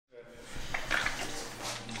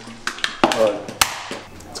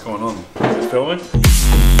going on? Is it filming?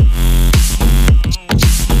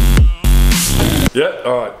 Yeah,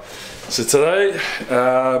 alright. So today,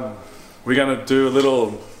 we're going to do a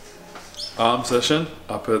little arm session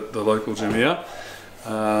up at the local gym here.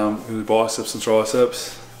 We're going to do biceps and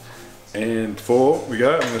triceps. And before we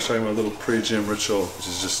go, I'm going to show you my little pre-gym ritual, which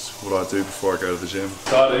is just what I do before I go to the gym.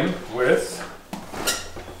 Starting with,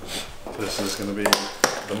 this is going to be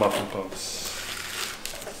the muffin pumps.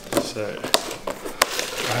 So,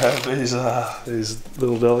 I have these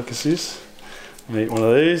little delicacies. I'm gonna eat one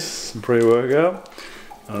of these, some pre-workout,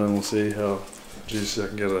 and then we'll see how juicy I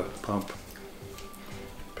can get a pump.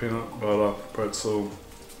 Peanut butter, pretzel,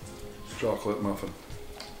 chocolate muffin.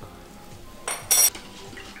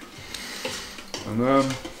 And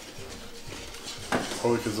then,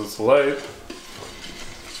 probably because it's late,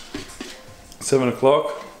 7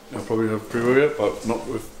 o'clock, I'll probably have pre-workout, but not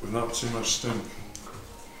with not too much stim.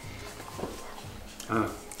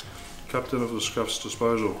 Captain of the Scraps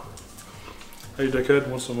Disposal. Hey dickhead,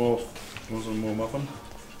 want some more muffin?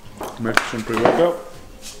 Make some pre-workout.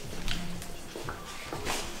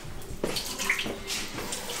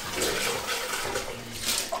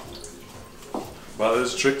 But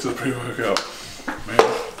there's a trick to the pre-workout.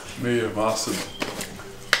 Me have mastered.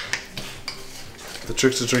 The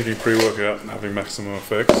trick to drinking pre-workout and having maximum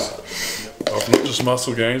effects of not just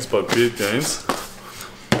muscle gains but beard gains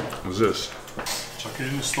is this. Chuck it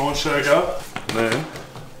in your staunch shaker and then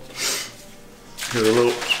get a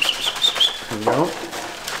little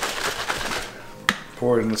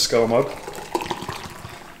pour it in the skull mud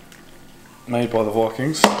made by the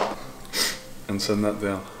Vikings and send that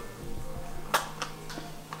down.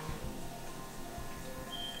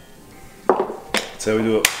 That's how we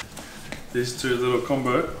do it. These two little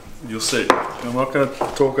combo, you'll see. I'm not going to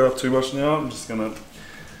talk it up too much now, I'm just going to,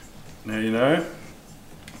 now you know,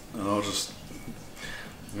 and you'll just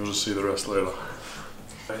see the rest later.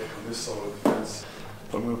 Okay, on this side of the fence,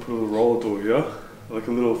 I'm going to put a little roller door here, like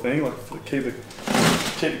a little thing, like to keep the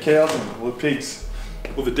cows in, or the pigs,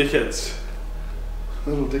 or the dickheads.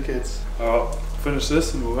 Little dickheads. Alright, finish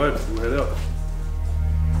this and we'll head out.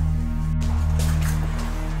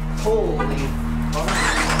 Holy fuck.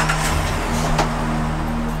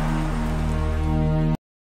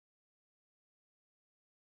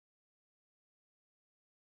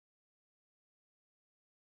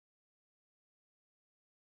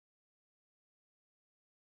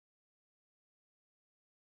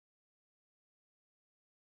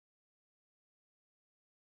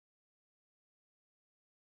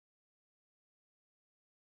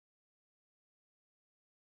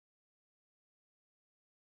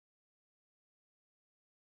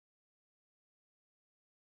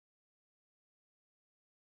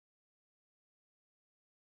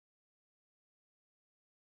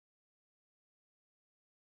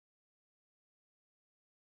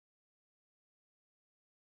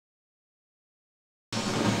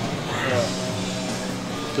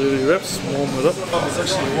 Do the reps, warm it up. I was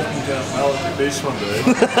actually walking down Malibu Beach one day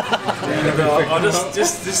and I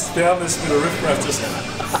just found this bit of riffraff just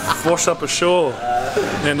washed up ashore,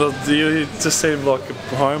 and he just seemed like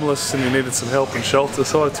homeless and he needed some help and shelter,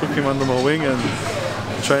 so I took him under my wing and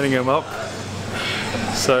training him up.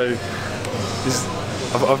 So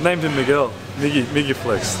I've named him Miguel, Miggy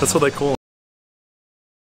Flex, that's what they call him.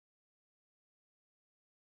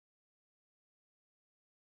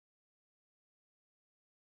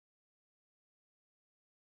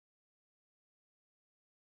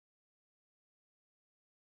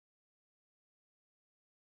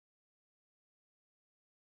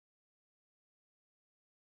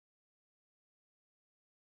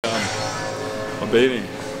 Beating.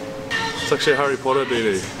 It's actually a Harry Potter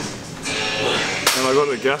beating. And I got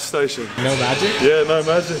it at a gas station. No magic? Yeah, no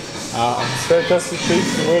magic. Fantastic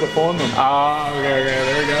pieces and where to find them. Okay,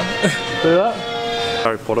 there we go. See that?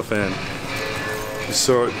 Harry Potter fan. You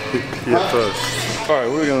saw it here first. Alright,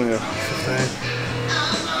 what are we going to do?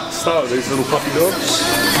 Start with these little puppy dogs.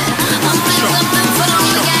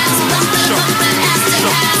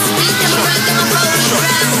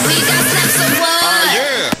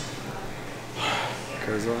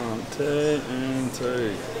 Goes on, T and T.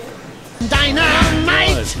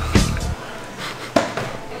 Dynamite!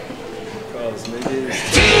 Carlos Niggies.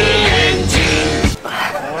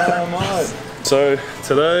 Dynamite! So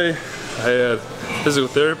today I had physical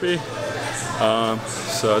therapy.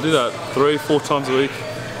 So I do that 3-4 times a week.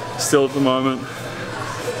 Still at the moment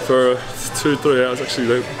for 2-3 hours. Actually,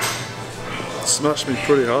 they smashed me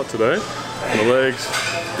pretty hard today. On the legs,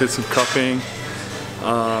 did some cupping.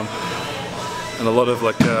 And a lot of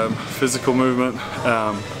like physical movement.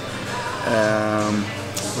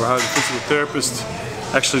 Where I had a physical therapist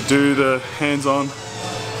actually do the hands-on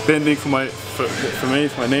bending for me, for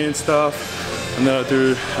my knee and stuff. And then I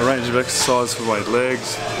do a range of exercises for my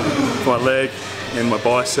legs, for my leg and my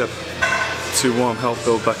bicep to help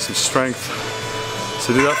build back some strength.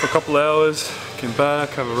 So do that for a couple hours, came back,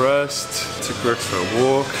 have a rest, took Rex for a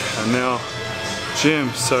walk, and now gym.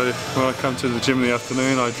 So when I come to the gym in the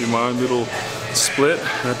afternoon, I do my own little split.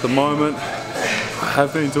 And at the moment, I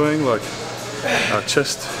have been doing like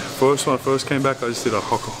chest first. When I first came back, I just did a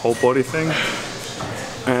whole body thing,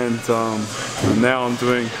 and now I'm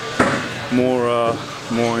doing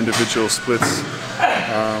more individual splits.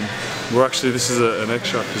 This is an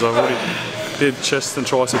extra because I already did chest and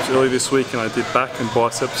triceps early this week, and I did back and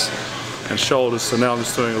biceps and shoulders. So now I'm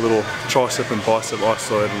just doing a little tricep and bicep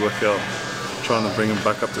isolated workout, trying to bring them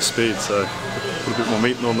back up to speed. So put a bit more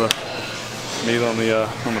meat on the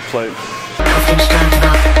plate.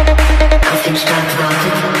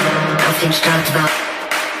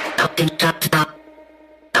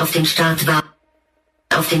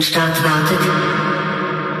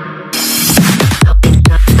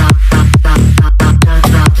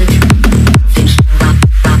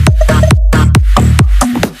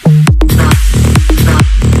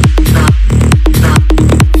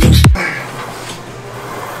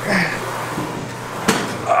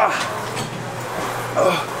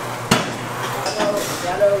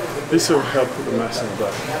 This will help put the mass in the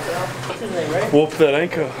back. Warp that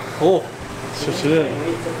anchor. Oh. Switch it in.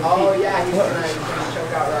 Oh yeah, he's gonna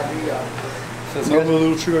choke out Rodrigo. Another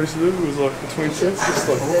little trick I used to do was like between sets, just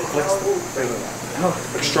like flex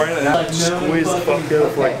strain it out, squeeze the fuck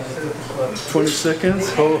out for like 20 seconds.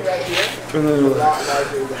 And then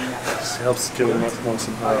just helps get it nice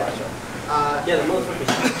and hard. Yeah, the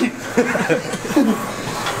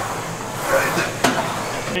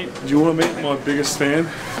Do you want to meet my biggest fan?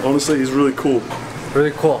 Honestly, he's really cool.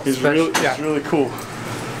 Really cool. He's really cool.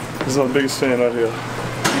 He's my biggest fan right here.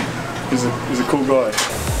 He's a cool guy.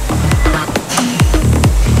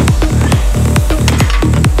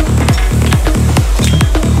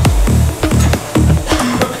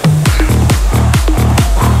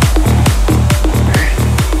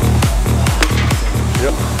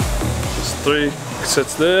 Yep. Just 3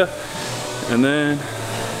 sets there, and then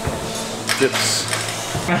dips.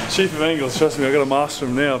 Chief of angles, trust me, I got to master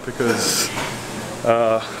them now because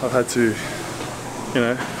I've had to,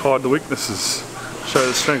 hide the weaknesses, show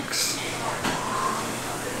the strengths.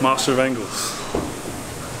 Master of angles,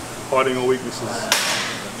 hiding all weaknesses,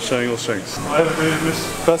 showing all strengths. I had a Miss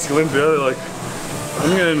Classic Olympia, they're like,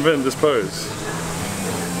 I'm going to invent this pose.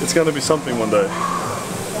 It's going to be something one day,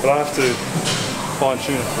 but I have to fine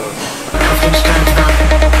tune it first.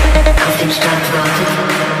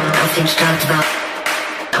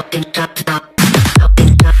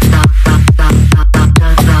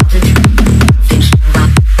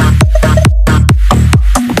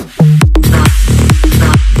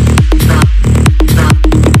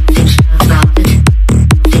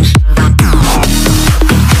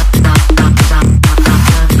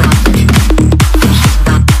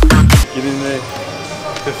 Get in there,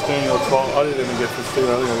 15 or 12. I didn't even get 15, I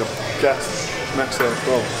think I got gassed, maxed out at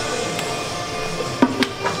 12.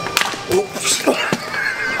 Oops.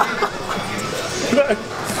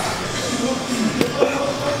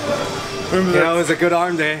 That was a good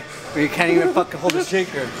arm day, but you can't even fucking hold a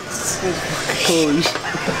shaker. Holy shit.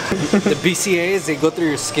 The BCAAs, they go through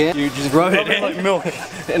your skin, you just rub it in, like milk,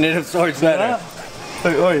 and it absorbs better.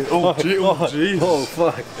 Hey, oh gee. Oh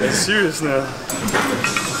fuck. It's serious now.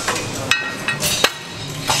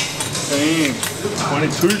 Damn,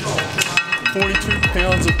 42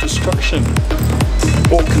 pounds of destruction,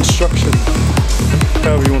 or construction,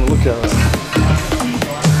 however you want to look at it.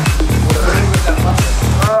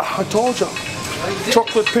 I told you.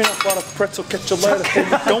 Chocolate peanut butter pretzel, catch you later.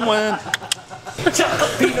 How you going?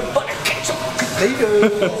 Chocolate peanut butter ketchup. There you go.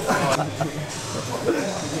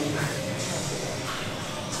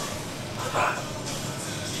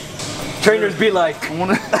 Trainers be like.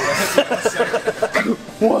 One.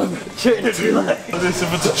 Trainers be like. This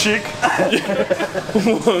if it's a chick.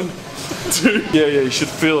 1, 2. Yeah, you should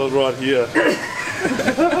feel it right here.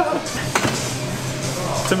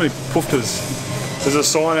 Too many pufters. There's a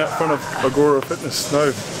sign out front of Agora Fitness.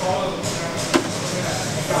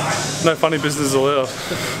 No funny business allowed.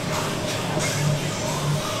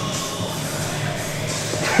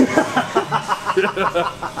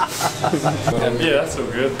 Yeah, that's all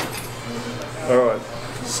good. Alright,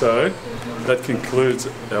 so that concludes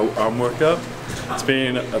our arm workout. It's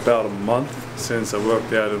been about a month since I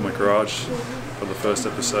worked out in my garage for the first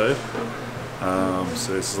episode.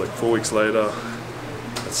 So this is like 4 weeks later.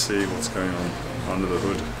 Let's see what's going on under the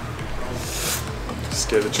hood.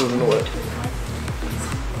 Scare the children away.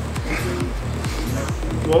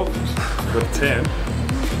 Well, got a 10.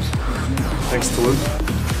 Thanks to Luke.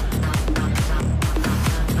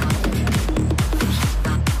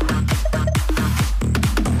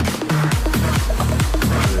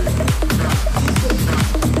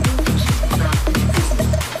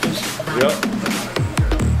 Yep.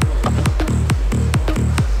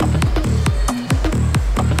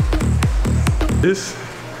 This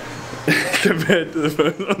compared to the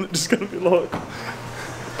first one, it's just gonna be like,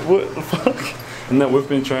 what the fuck? And that we've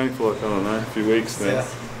been training for like, I don't know, a few weeks now. Yeah.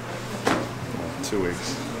 2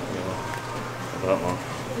 weeks. Yeah. That long.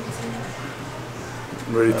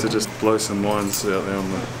 Ready to just blow some minds out there on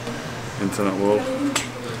the internet world.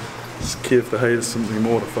 Just care if the hate is something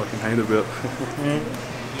more to fucking hate about.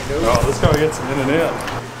 Alright, let's go get some in and out.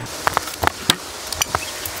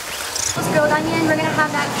 Grilled onion, we're gonna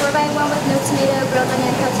have that 4x1 with no tomato, grilled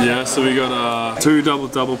onion, cut. Yeah, so we got 2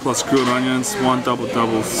 double plus grilled onions, 1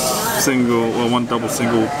 double single, or 1 double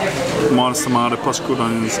single minus tomato plus grilled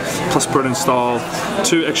onions plus bread and style,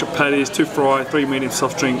 2 extra patties, 2 fry, 3 medium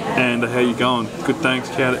soft drink, and how you going? Good thanks,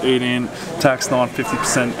 cow to eat in, tax 9,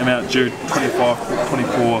 50%, amount due 25,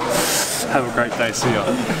 24. Have a great day, see ya.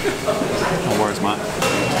 No worries, mate.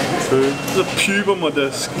 There's a pube on my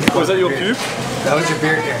desk. Oh, is that your pube? That was your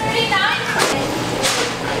beard hair.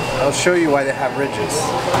 I'll show you why they have ridges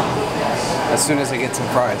as soon as I get some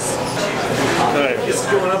fries. Okay. It's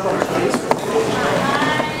going up on our face.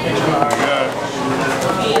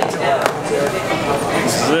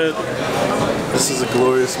 This is it. This is a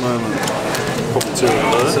glorious moment. So,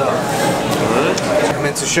 I'm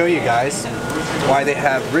meant to show you guys why they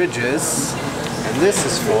have ridges, and this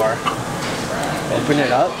is for, open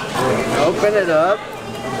it up, open it up,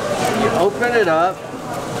 you open it up,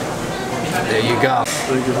 there you go.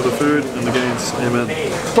 Thank you for the food and the games, amen.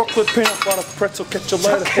 Chocolate, peanut butter, pretzel, catch you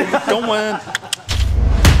later, how you going?